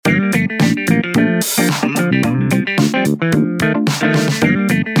Good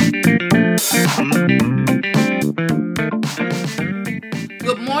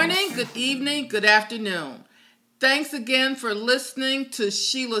morning, good evening, good afternoon. Thanks again for listening to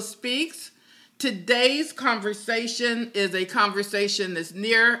Sheila Speaks. Today's conversation is a conversation that's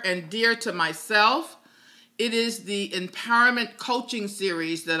near and dear to myself. It is the empowerment coaching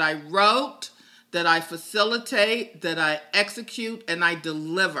series that I wrote, that I facilitate, that I execute, and I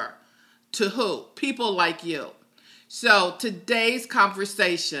deliver. To who? People like you. So today's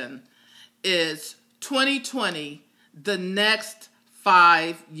conversation is 2020, the next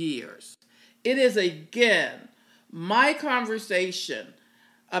 5 years. It is again my conversation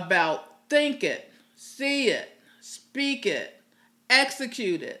about think it, see it, speak it,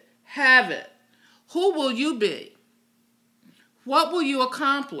 execute it, have it. Who will you be? What will you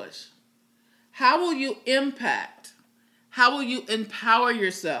accomplish? How will you impact? How will you empower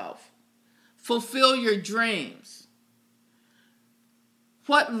yourself? Fulfill your dreams?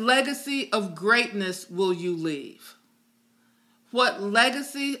 What legacy of greatness will you leave? What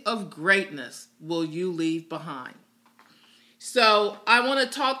legacy of greatness will you leave behind? So I want to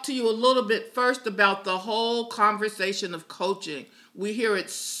talk to you a little bit first about the whole conversation of coaching. We hear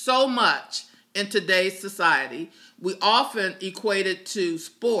it so much in today's society. We often equate it to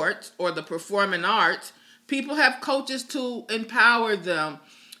sports or the performing arts. People have coaches to empower them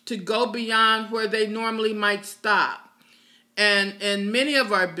to go beyond where they normally might stop. And in many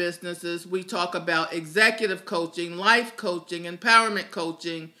of our businesses, we talk about executive coaching, life coaching, empowerment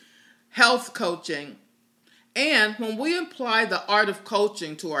coaching, health coaching. And when we apply the art of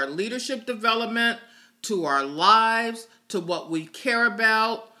coaching to our leadership development, to our lives, to what we care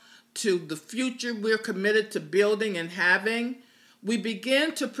about, to the future we're committed to building and having, we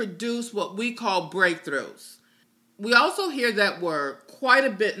begin to produce what we call breakthroughs. We also hear that word quite a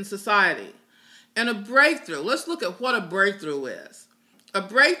bit in society. And a breakthrough, let's look at what a breakthrough is. A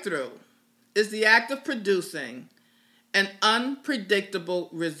breakthrough is the act of producing an unpredictable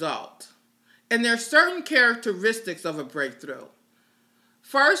result. And there are certain characteristics of a breakthrough.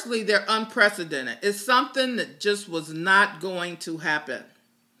 Firstly, they're unprecedented. It's something that just was not going to happen.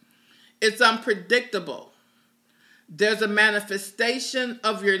 It's unpredictable. There's a manifestation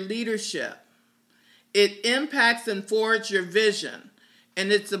of your leadership. It impacts and forwards your vision. And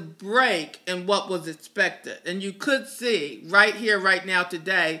it's a break in what was expected. And you could see right here, right now,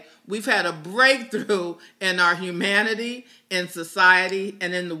 today, we've had a breakthrough in our humanity, in society,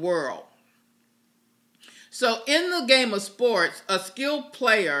 and in the world. So in the game of sports, a skilled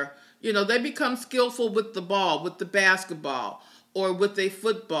player, they become skillful with the ball, with the basketball, or with a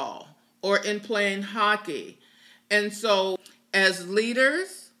football, or in playing hockey. And so as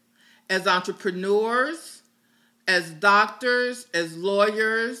leaders, as entrepreneurs, as doctors, as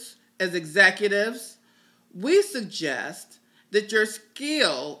lawyers, as executives, we suggest that your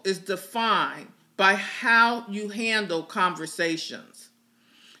skill is defined by how you handle conversations.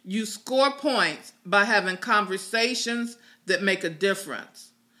 You score points by having conversations that make a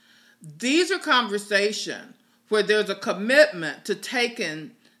difference. These are conversations where there's a commitment to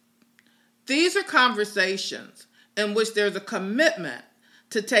These are conversations in which there's a commitment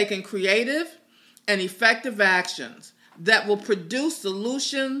to taking creative and effective actions that will produce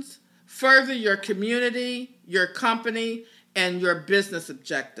solutions, further your community, your company, and your business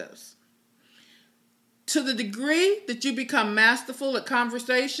objectives. To the degree that you become masterful at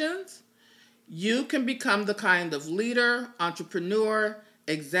conversations, you can become the kind of leader, entrepreneur,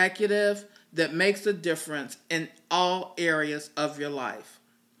 executive that makes a difference in all areas of your life.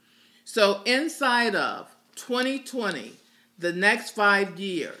 So inside of 2020, the next 5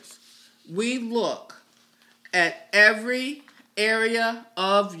 years, we look at every area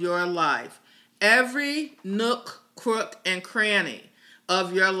of your life, every nook, crook, and cranny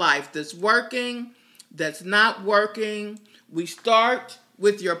of your life that's working, that's not working. We start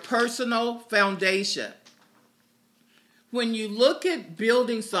with your personal foundation. When you look at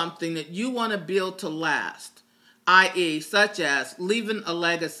building something that you want to build to last, i.e., such as leaving a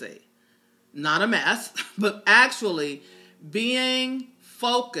legacy, not a mess, but actually being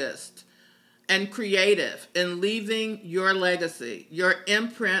focused and creative in leaving your legacy, your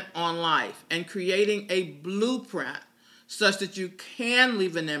imprint on life, and creating a blueprint such that you can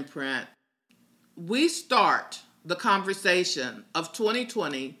leave an imprint, we start the conversation of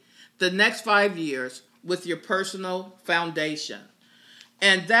 2020, the next 5 years, with your personal foundation.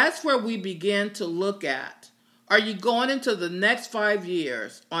 And that's where we begin to look at, are you going into the next 5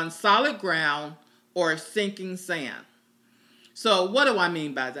 years on solid ground or sinking sand? So what do I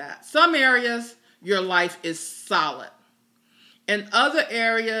mean by that? Some areas, your life is solid. In other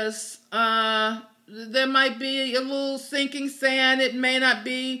areas, there might be a little sinking sand. It may not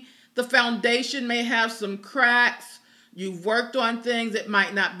be, the foundation may have some cracks. You've worked on things that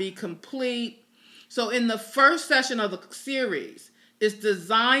might not be complete. So in the first session of the series, it's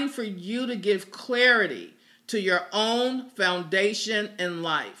designed for you to give clarity to your own foundation in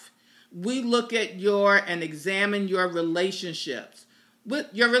life. We look at and examine your relationships. With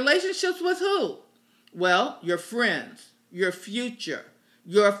your relationships with who? Well, your friends, your future,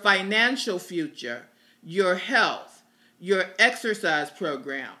 your financial future, your health, your exercise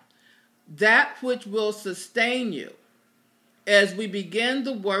program, that which will sustain you as we begin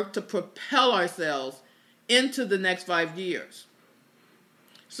the work to propel ourselves into the next 5 years.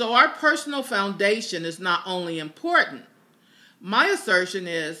 So our personal foundation is not only important, my assertion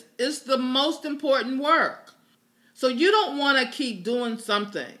is it's the most important work. So you don't want to keep doing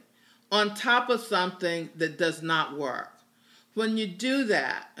something on top of something that does not work. When you do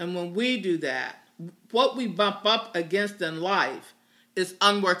that, and when we do that, what we bump up against in life is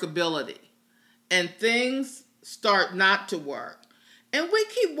unworkability. And things start not to work. And we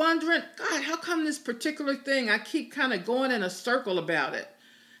keep wondering, God, how come this particular thing, I keep kind of going in a circle about it?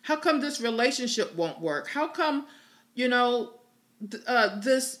 How come this relationship won't work? How come,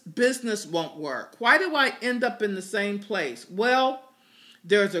 this business won't work? Why do I end up in the same place? Well,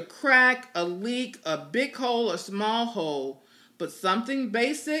 there's a crack, a leak, a big hole, a small hole, but something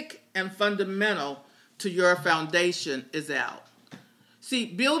basic and fundamental to your foundation is out. See,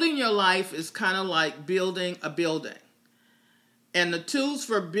 building your life is kind of like building a building. And the tools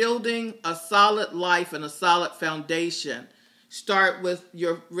for building a solid life and a solid foundation start with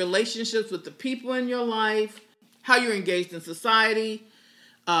your relationships with the people in your life, how you're engaged in society,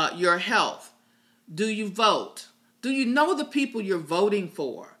 your health. Do you vote? Do you know the people you're voting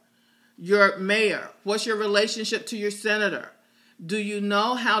for? Your mayor. What's your relationship to your senator? Do you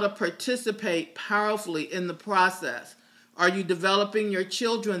know how to participate powerfully in the process? Are you developing your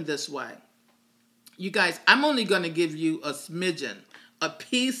children this way? You guys, I'm only going to give you a smidgen, a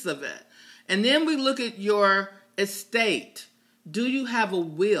piece of it. And then we look at your estate. Do you have a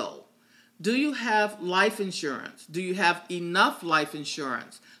will? Do you have life insurance? Do you have enough life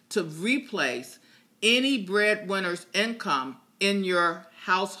insurance to replace any breadwinner's income in your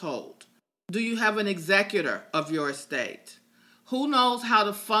household? Do you have an executor of your estate? Who knows how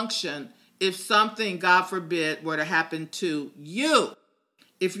to function if something, God forbid, were to happen to you?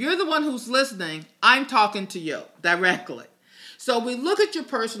 If you're the one who's listening, I'm talking to you directly. So we look at your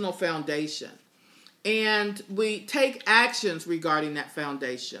personal foundation and we take actions regarding that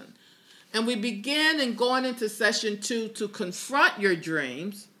foundation. And we begin in going into session 2 to confront your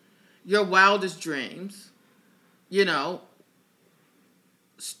dreams, your wildest dreams.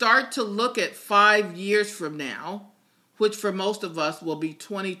 Start to look at 5 years from now, which for most of us will be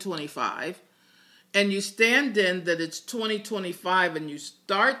 2025. And you stand in that it's 2025 and you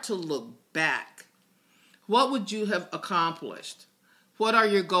start to look back. What would you have accomplished? What are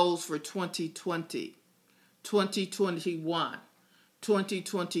your goals for 2020, 2021,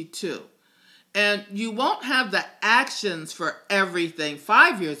 2022? And you won't have the actions for everything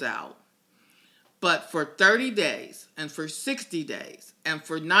 5 years out, but for 30 days and for 60 days and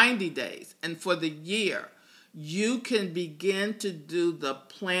for 90 days and for the year, you can begin to do the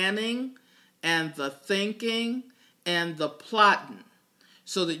planning and the thinking and the plotting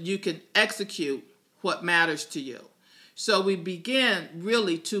so that you can execute what matters to you. So we begin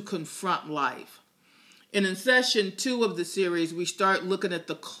really to confront life. And in session 2 of the series, we start looking at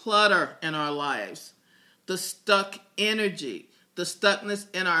the clutter in our lives, the stuck energy, the stuckness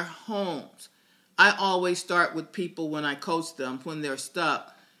in our homes. I always start with people when I coach them, when they're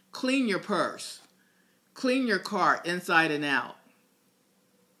stuck. Clean your purse. Clean your car inside and out.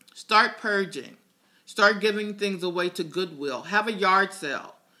 Start purging. Start giving things away to Goodwill. Have a yard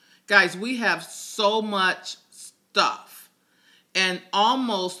sale. Guys, we have so much stuff. And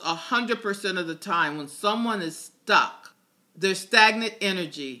almost 100% of the time when someone is stuck, there's stagnant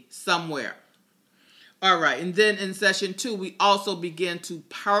energy somewhere. All right, and then in session 2, we also begin to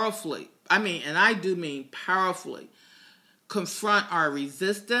powerfully, and I do mean powerfully, confront our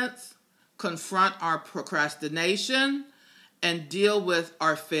resistance, confront our procrastination, and deal with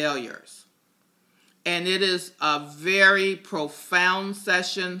our failures. And it is a very profound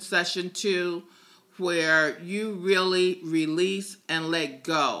session 2, where you really release and let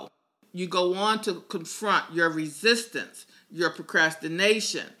go. You go on to confront your resistance, your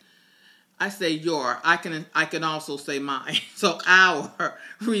procrastination. I say I can also say mine. So our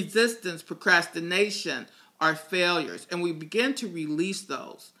resistance, procrastination, our failures. And we begin to release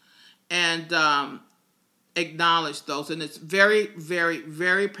those and acknowledge those. And it's very, very,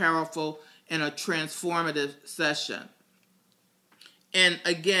 very powerful and a transformative session. And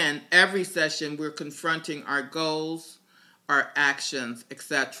again, every session we're confronting our goals, our actions,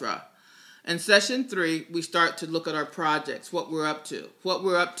 etc. In session 3, we start to look at our projects, what we're up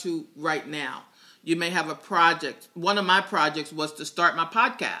to right now. You may have a project. One of my projects was to start my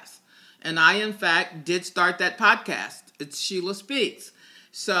podcast. And I, in fact, did start that podcast. It's Sheila Speaks.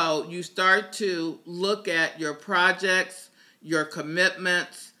 So you start to look at your projects, your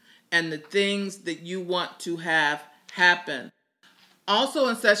commitments, and the things that you want to have happen. Also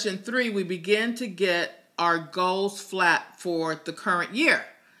in session 3, we begin to get our goals flat for the current year,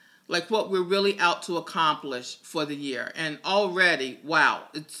 like what we're really out to accomplish for the year. And already, wow,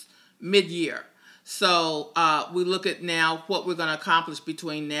 it's mid-year. So we look at now what we're going to accomplish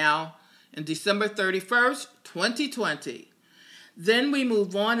between now and December 31st, 2020. Then we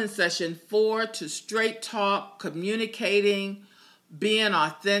move on in session 4 to straight talk, communicating, being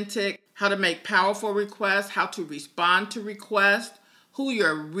authentic, how to make powerful requests, how to respond to requests, who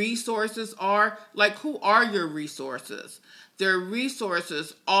your resources are. Like, who are your resources? There are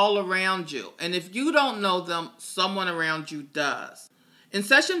resources all around you. And if you don't know them, someone around you does. In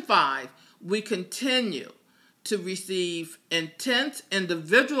session 5, we continue to receive intense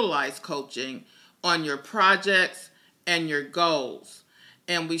individualized coaching on your projects and your goals.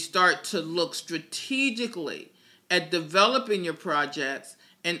 And we start to look strategically at developing your projects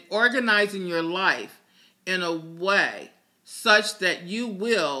and organizing your life in a way such that you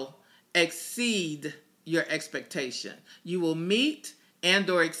will exceed your expectation. You will meet and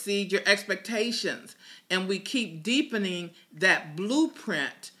or exceed your expectations. And we keep deepening that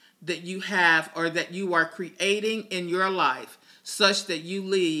blueprint that you have or that you are creating in your life such that you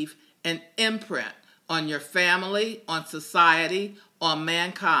leave an imprint on your family, on society, on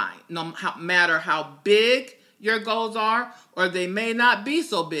mankind. No matter how big your goals are, or they may not be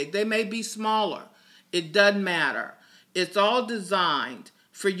so big. They may be smaller. It doesn't matter. It's all designed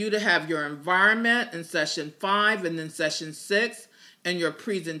for you to have your environment in session 5 and then session 6 and your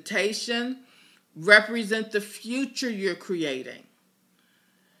presentation represent the future you're creating.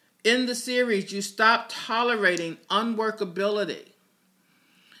 In the series, you stop tolerating unworkability.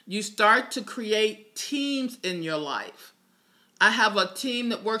 You start to create teams in your life. I have a team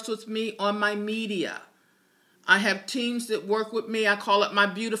that works with me on my media. I have teams that work with me. I call it my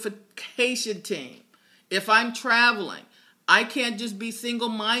beautification team. If I'm traveling, I can't just be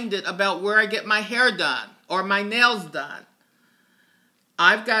single-minded about where I get my hair done or my nails done.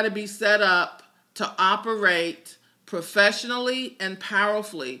 I've got to be set up to operate professionally and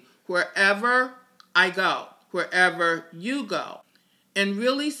powerfully wherever I go, wherever you go. And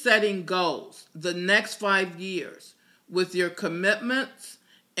really setting goals the next 5 years with your commitments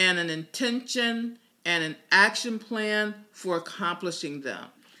and an intention and an action plan for accomplishing them.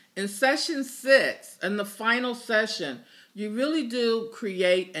 In session 6, in the final session, you really do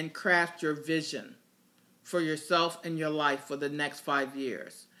create and craft your vision for yourself and your life for the next 5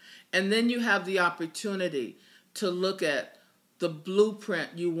 years. And then you have the opportunity to look at the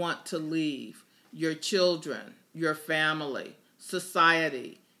blueprint you want to leave your children, your family,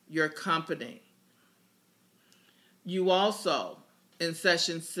 society, your company. You also, in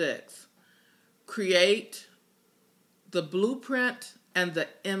session 6, create the blueprint and the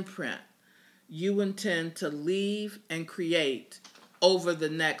imprint you intend to leave and create over the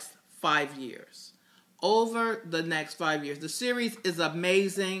next 5 years. Over the next 5 years. The series is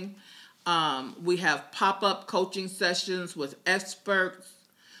amazing. We have pop-up coaching sessions with experts.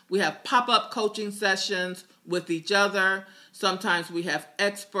 We have pop-up coaching sessions with each other. Sometimes we have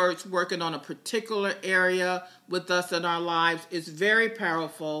experts working on a particular area with us in our lives. It's very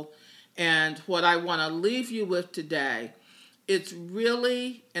powerful. And what I want to leave you with today, it's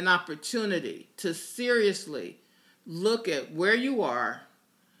really an opportunity to seriously look at where you are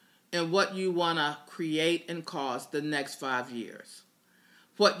and what you want to create and cause the next 5 years.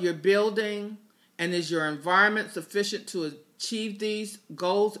 What you're building, and is your environment sufficient to achieve these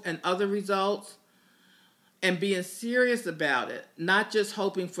goals and other results? And being serious about it, not just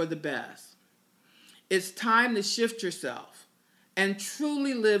hoping for the best. It's time to shift yourself and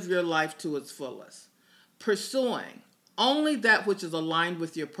truly live your life to its fullest, pursuing only that which is aligned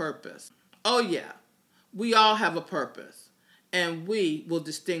with your purpose. Oh yeah, we all have a purpose, and we will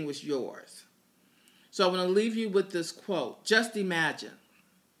distinguish yours. So I want to leave you with this quote. Just imagine.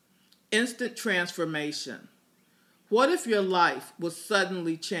 Instant transformation. What if your life was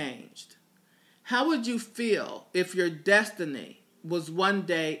suddenly changed? How would you feel if your destiny was one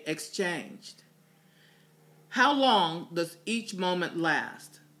day exchanged? How long does each moment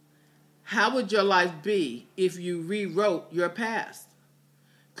last? How would your life be if you rewrote your past?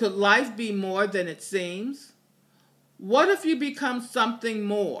 Could life be more than it seems? What if you become something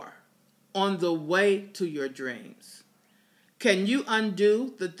more on the way to your dreams? Can you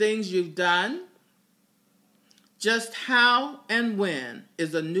undo the things you've done? Just how and when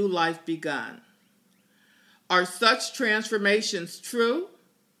is a new life begun? Are such transformations true?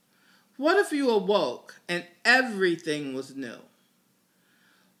 What if you awoke and everything was new?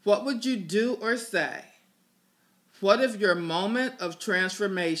 What would you do or say? What if your moment of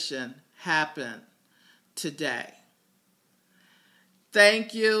transformation happened today?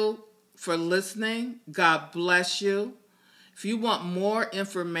 Thank you for listening. God bless you. If you want more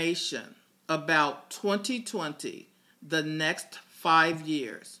information about 2020, the next 5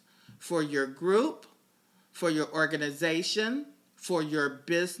 years, for your group, for your organization, for your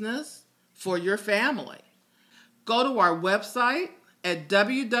business, for your family, go to our website at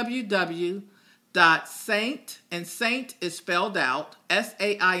www.saint, and Saint is spelled out,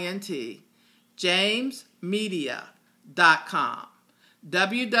 SAINT, jamesmedia.com.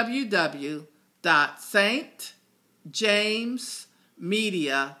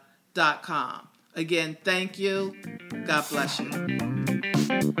 www.saintjamesmedia.com. Again, thank you. God bless you.